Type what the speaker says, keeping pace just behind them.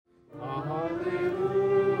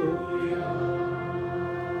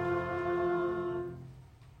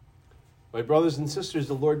My brothers and sisters,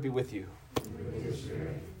 the Lord be with you.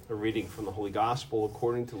 A reading from the Holy Gospel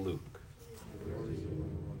according to Luke.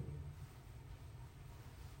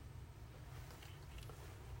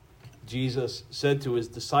 Jesus said to his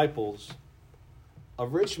disciples, "A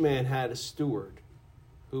rich man had a steward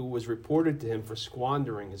who was reported to him for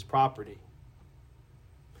squandering his property.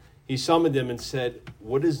 He summoned him and said,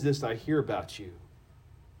 'What is this I hear about you?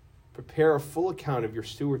 Prepare a full account of your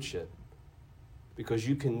stewardship, because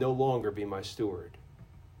you can no longer be my steward.'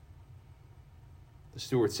 The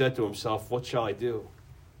steward said to himself, 'What shall I do,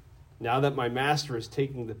 now that my master is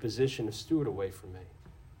taking the position of steward away from me?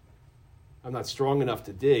 I'm not strong enough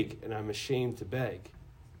to dig, and I'm ashamed to beg.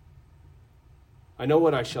 I know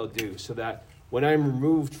what I shall do, so that when I am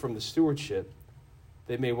removed from the stewardship,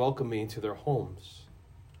 they may welcome me into their homes.'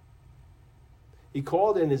 He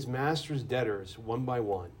called in his master's debtors one by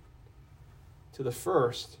one. To the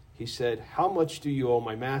first, he said, 'How much do you owe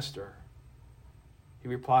my master?' He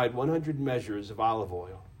replied, 100 measures of olive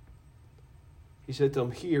oil. He said to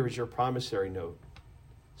him, 'Here is your promissory note.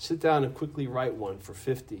 Sit down and quickly write one for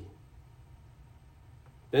 50.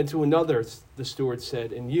 Then to another, the steward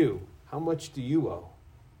said, 'And you, how much do you owe?'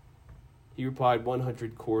 He replied,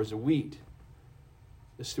 100 cores of wheat.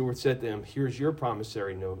 The steward said to him, 'Here's your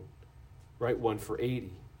promissory note. Write one for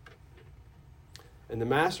 80. And the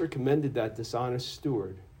master commended that dishonest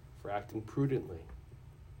steward for acting prudently.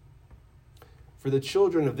 For the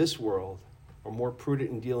children of this world are more prudent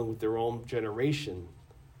in dealing with their own generation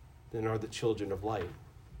than are the children of light.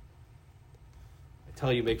 I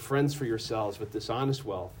tell you, make friends for yourselves with dishonest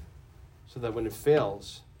wealth, so that when it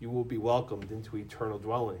fails, you will be welcomed into eternal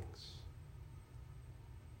dwellings.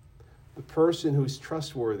 The person who is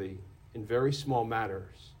trustworthy in very small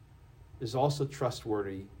matters is also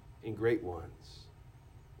trustworthy in great ones.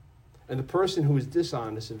 And the person who is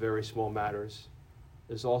dishonest in very small matters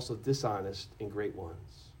is also dishonest in great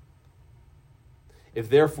ones. If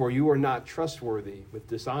therefore you are not trustworthy with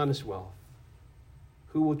dishonest wealth,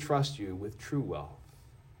 who will trust you with true wealth?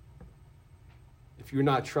 If you're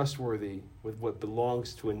not trustworthy with what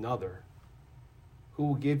belongs to another, who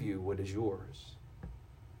will give you what is yours?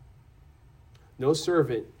 No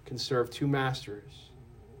servant can serve two masters.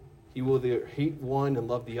 He will either hate one and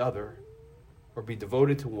love the other, or be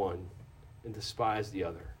devoted to one and despise the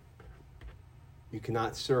other. You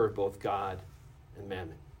cannot serve both God and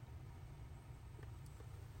mammon."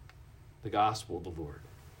 The Gospel of the Lord.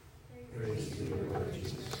 Praise to you, Lord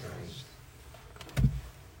Jesus Christ.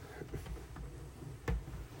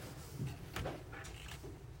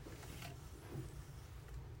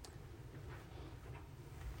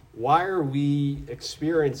 Why are we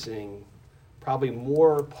experiencing probably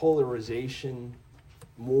more polarization,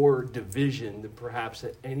 more division than perhaps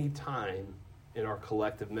at any time in our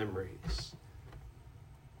collective memories?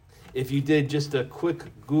 If you did just a quick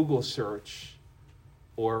Google search,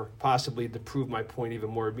 or possibly to prove my point even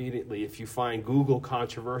more immediately, if you find Google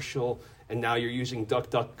controversial and now you're using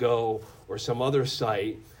DuckDuckGo or some other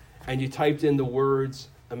site, and you typed in the words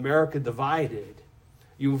 "America divided,"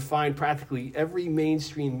 you would find practically every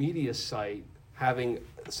mainstream media site having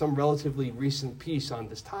some relatively recent piece on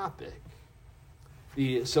this topic.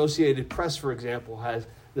 The Associated Press, for example, has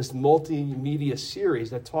this multimedia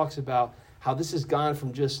series that talks about how this has gone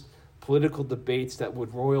from just political debates that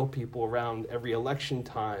would roil people around every election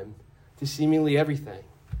time to seemingly everything.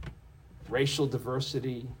 Racial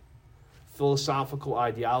diversity, philosophical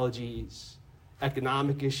ideologies,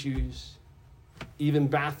 economic issues, even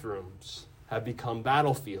bathrooms have become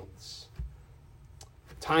battlefields.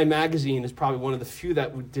 Time magazine is probably one of the few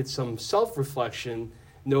that did some self-reflection,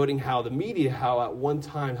 noting how the media, how at one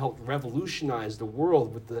time helped revolutionize the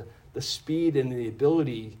world with the speed and the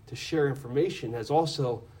ability to share information, has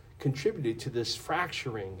also contributed to this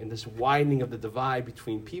fracturing and this widening of the divide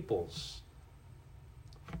between peoples.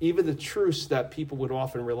 Even the truths that people would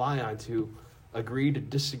often rely on to agree to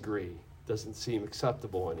disagree doesn't seem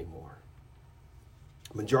acceptable anymore.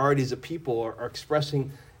 Majorities of people are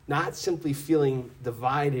expressing not simply feeling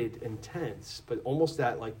divided and tense, but almost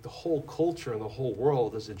that like the whole culture and the whole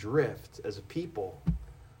world is adrift as a people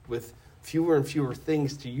with fewer and fewer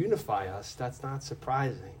things to unify us. That's not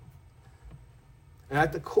surprising. And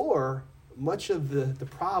at the core, much of the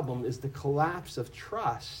problem is the collapse of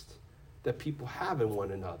trust that people have in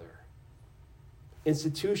one another.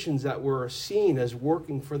 Institutions that were seen as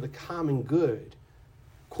working for the common good,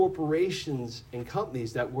 corporations and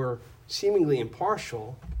companies that were seemingly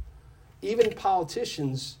impartial, even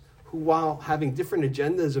politicians who, while having different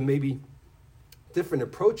agendas and maybe different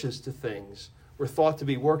approaches to things, were thought to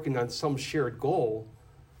be working on some shared goal,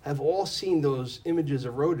 have all seen those images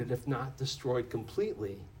eroded, if not destroyed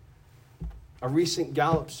completely, A recent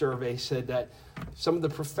Gallup survey said that some of the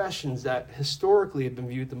professions that historically have been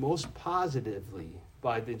viewed the most positively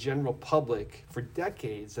by the general public for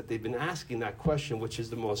decades, that they've been asking that question, which is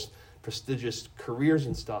the most prestigious careers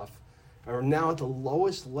and stuff, are now at the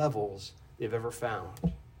lowest levels they've ever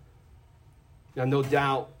found. Now, no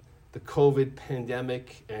doubt, the COVID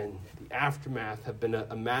pandemic and the aftermath have been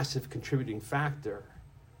a massive contributing factor.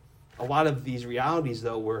 A lot of these realities,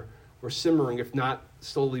 though, were simmering, if not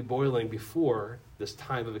slowly boiling, before this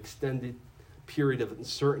time of extended period of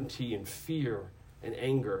uncertainty and fear and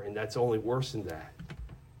anger, and that's only worsened that.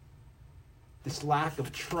 This lack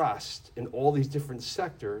of trust in all these different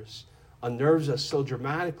sectors unnerves us so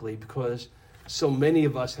dramatically because so many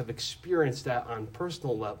of us have experienced that on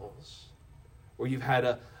personal levels, where you've had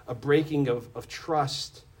a breaking of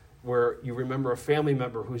trust, where you remember a family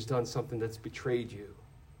member who's done something that's betrayed you,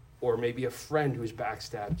 or maybe a friend who's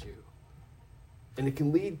backstabbed you. And it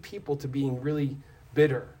can lead people to being really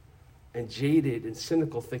bitter and jaded and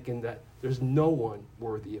cynical, thinking that there's no one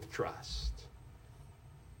worthy of trust.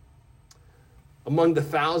 Among the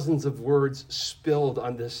thousands of words spilled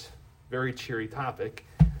on this very cheery topic,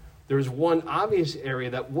 there's one obvious area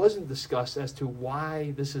that wasn't discussed as to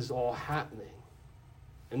why this is all happening.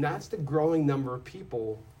 And that's the growing number of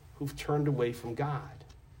people who've turned away from God.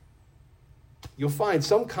 You'll find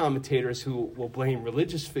some commentators who will blame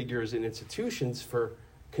religious figures and institutions for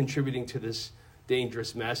contributing to this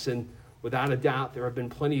dangerous mess. And without a doubt, there have been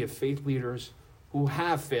plenty of faith leaders who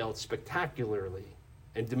have failed spectacularly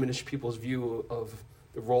and diminished people's view of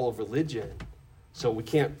the role of religion. So we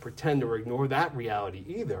can't pretend or ignore that reality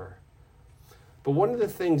either. But one of the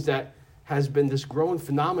things that has been this growing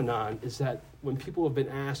phenomenon is that when people have been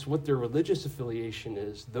asked what their religious affiliation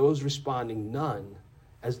is, those responding none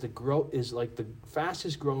is like the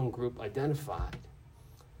fastest growing group identified.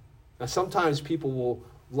 Now, sometimes people will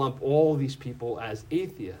lump all these people as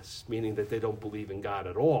atheists, meaning that they don't believe in God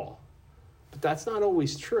at all. But that's not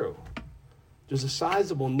always true. There's a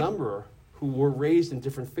sizable number who were raised in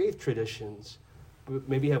different faith traditions, but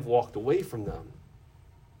maybe have walked away from them.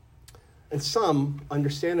 And some,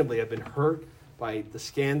 understandably, have been hurt by the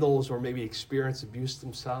scandals or maybe experienced abuse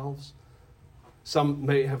themselves. Some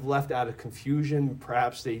may have left out of confusion.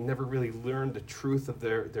 Perhaps they never really learned the truth of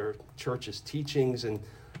their church's teachings and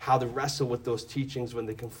how to wrestle with those teachings when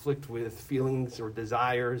they conflict with feelings or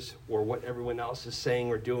desires or what everyone else is saying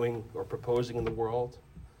or doing or proposing in the world.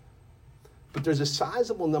 But there's a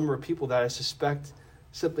sizable number of people that I suspect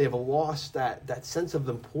simply have lost that sense of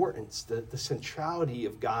importance, the centrality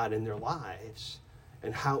of God in their lives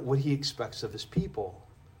and what he expects of his people.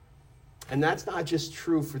 And that's not just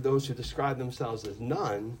true for those who describe themselves as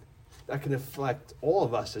none. That can affect all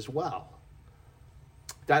of us as well.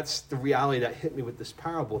 That's the reality that hit me with this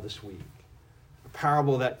parable this week. A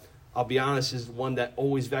parable that, I'll be honest, is one that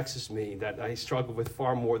always vexes me, that I struggle with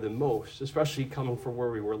far more than most, especially coming from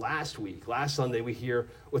where we were last week. Last Sunday, we hear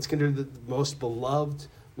what's considered the most beloved,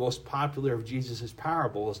 most popular of Jesus'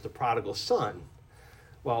 parables, the prodigal son.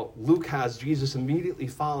 Well, Luke has Jesus immediately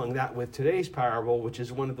following that with today's parable, which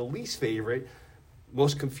is one of the least favorite,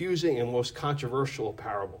 most confusing, and most controversial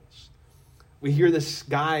parables. We hear this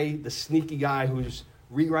guy, the sneaky guy who's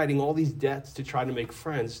rewriting all these debts to try to make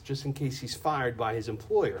friends just in case he's fired by his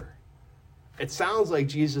employer. It sounds like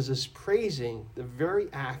Jesus is praising the very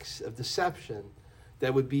acts of deception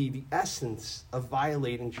that would be the essence of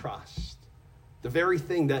violating trust, the very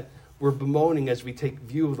thing that we're bemoaning as we take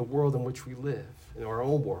view of the world in which we live, in our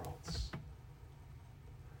own worlds.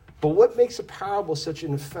 But what makes a parable such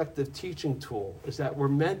an effective teaching tool is that we're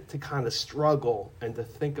meant to kind of struggle and to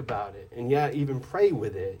think about it, and yet even pray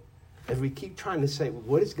with it, as we keep trying to say,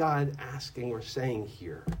 what is God asking or saying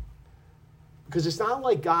here? Because it's not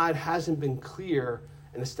like God hasn't been clear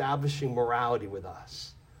in establishing morality with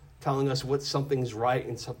us, telling us what something's right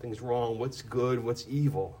and something's wrong, what's good, what's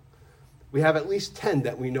evil. We have at least 10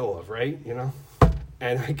 that we know of, right?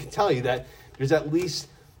 And I can tell you that there's at least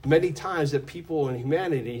many times that people in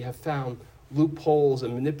humanity have found loopholes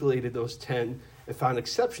and manipulated those 10 and found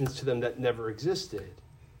exceptions to them that never existed.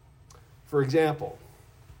 For example,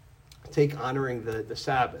 take honoring the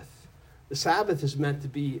Sabbath. The Sabbath is meant to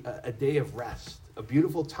be a day of rest, a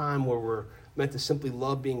beautiful time where we're meant to simply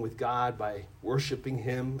love being with God by worshiping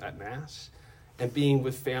him at Mass and being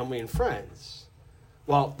with family and friends.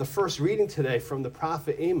 Well, the first reading today from the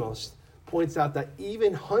prophet Amos points out that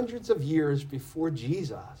even hundreds of years before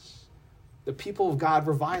Jesus, the people of God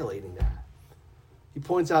were violating that. He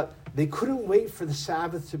points out they couldn't wait for the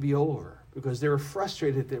Sabbath to be over because they were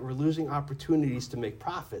frustrated that they were losing opportunities to make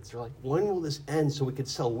profits. They're like, when will this end so we could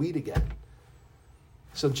sell wheat again?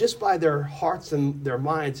 So just by their hearts and their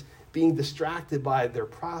minds, being distracted by their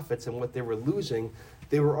profits and what they were losing,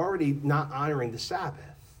 they were already not honoring the Sabbath.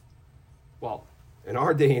 Well, in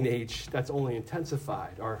our day and age, that's only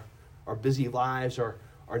intensified. Our busy lives, our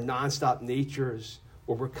nonstop natures,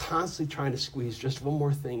 where we're constantly trying to squeeze just one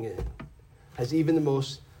more thing in, has even the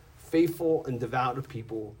most faithful and devout of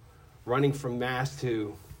people running from mass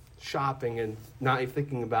to shopping and not even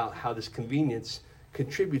thinking about how this convenience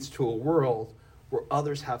contributes to a world where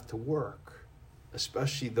others have to work,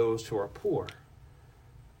 especially those who are poor.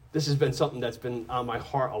 This has been something that's been on my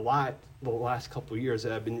heart a lot the last couple of years,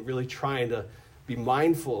 that I've been really trying to be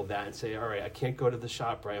mindful of that and say, all right, I can't go to the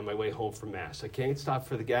shop right on my way home from mass. I can't stop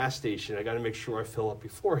for the gas station. I got to make sure I fill up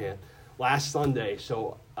beforehand. Last Sunday,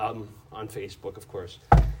 so on Facebook, of course,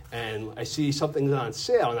 and I see something's on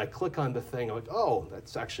sale, and I click on the thing. I'm like, oh,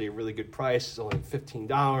 that's actually a really good price. It's only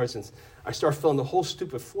 $15. And I start filling the whole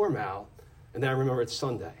stupid form out, and then I remember it's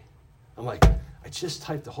Sunday. I'm like, I just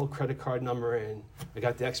typed the whole credit card number in. I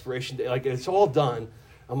got the expiration date. Like, it's all done.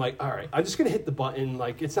 I'm like, all right, I'm just going to hit the button.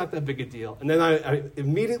 Like, it's not that big a deal. And then I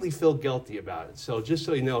immediately feel guilty about it. So just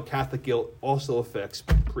so you know, Catholic guilt also affects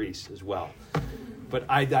priests as well. But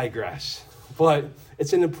I digress. But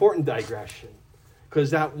it's an important digression, because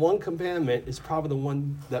that one commandment is probably the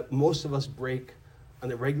one that most of us break on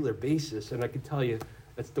a regular basis. And I can tell you,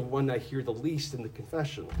 that's the one I hear the least in the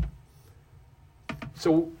confessional.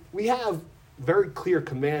 So we have very clear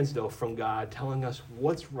commands, though, from God telling us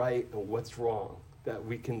what's right and what's wrong, that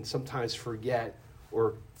we can sometimes forget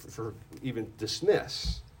or for even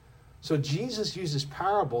dismiss. So Jesus uses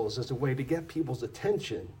parables as a way to get people's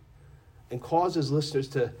attention and causes listeners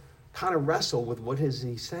to kind of wrestle with what is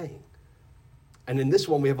he saying. And in this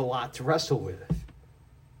one, we have a lot to wrestle with.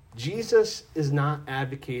 Jesus is not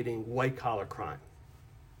advocating white-collar crime.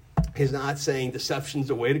 He's not saying deception's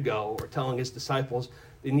the way to go, or telling his disciples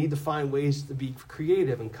they need to find ways to be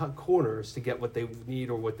creative and cut corners to get what they need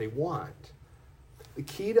or what they want. The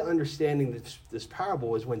key to understanding this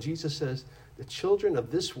parable is when Jesus says the children of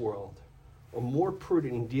this world are more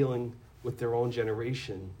prudent in dealing with their own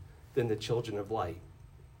generation than the children of light.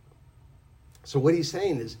 So what he's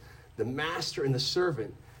saying is the master and the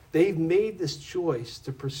servant, they've made this choice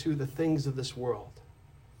to pursue the things of this world.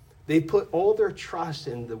 They put all their trust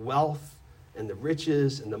in the wealth and the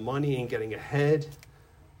riches and the money and getting ahead.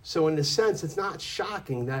 So in a sense, it's not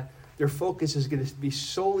shocking that their focus is going to be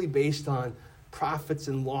solely based on profits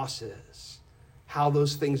and losses, how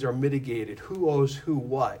those things are mitigated, who owes who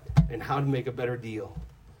what, and how to make a better deal.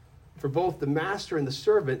 For both the master and the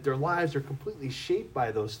servant, their lives are completely shaped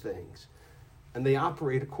by those things, and they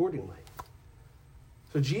operate accordingly.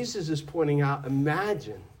 So Jesus is pointing out,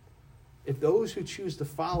 imagine if those who choose to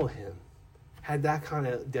follow him had that kind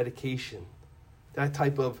of dedication, that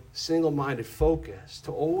type of single-minded focus,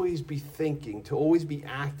 to always be thinking, to always be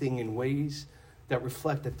acting in ways that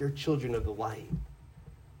reflect that they're children of the light,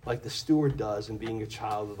 like the steward does in being a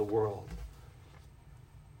child of the world.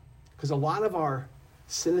 Because a lot of our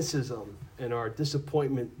cynicism and our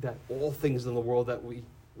disappointment that all things in the world that we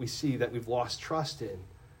see that we've lost trust in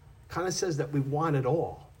kind of says that we want it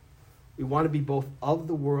all. We want to be both of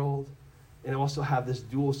the world and also have this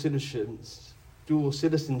dual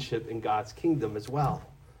citizenship in God's kingdom as well.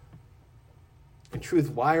 In truth,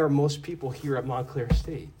 why are most people here at Montclair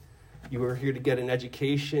State? You are here to get an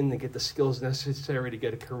education and get the skills necessary to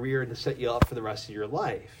get a career and to set you up for the rest of your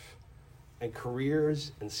life. And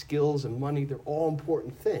careers and skills and money, they're all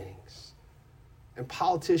important things. And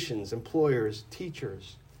politicians, employers,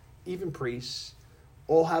 teachers, even priests,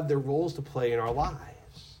 all have their roles to play in our lives.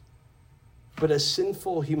 But as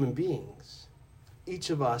sinful human beings, each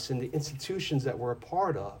of us in the institutions that we're a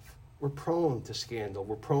part of, we're prone to scandal,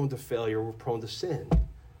 we're prone to failure, we're prone to sin.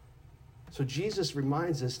 So Jesus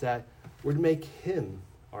reminds us that we're to make him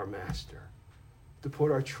our master, to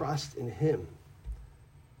put our trust in him.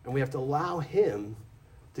 And we have to allow him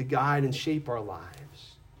to guide and shape our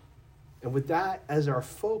lives. And with that as our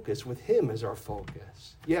focus, with him as our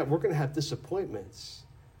focus, yeah, we're going to have disappointments,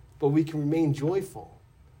 but we can remain joyful,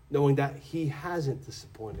 knowing that he hasn't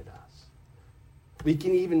disappointed us. We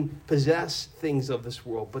can even possess things of this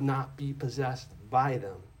world, but not be possessed by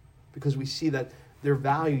them, because we see that their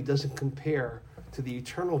value doesn't compare to the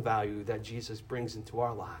eternal value that Jesus brings into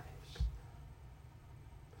our lives.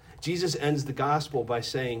 Jesus ends the gospel by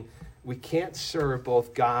saying we can't serve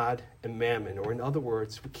both God and mammon, or in other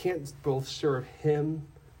words, we can't both serve him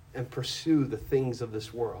and pursue the things of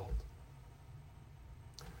this world.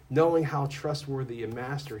 Knowing how trustworthy a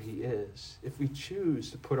master he is, if we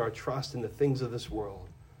choose to put our trust in the things of this world,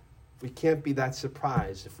 we can't be that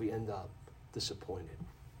surprised if we end up disappointed.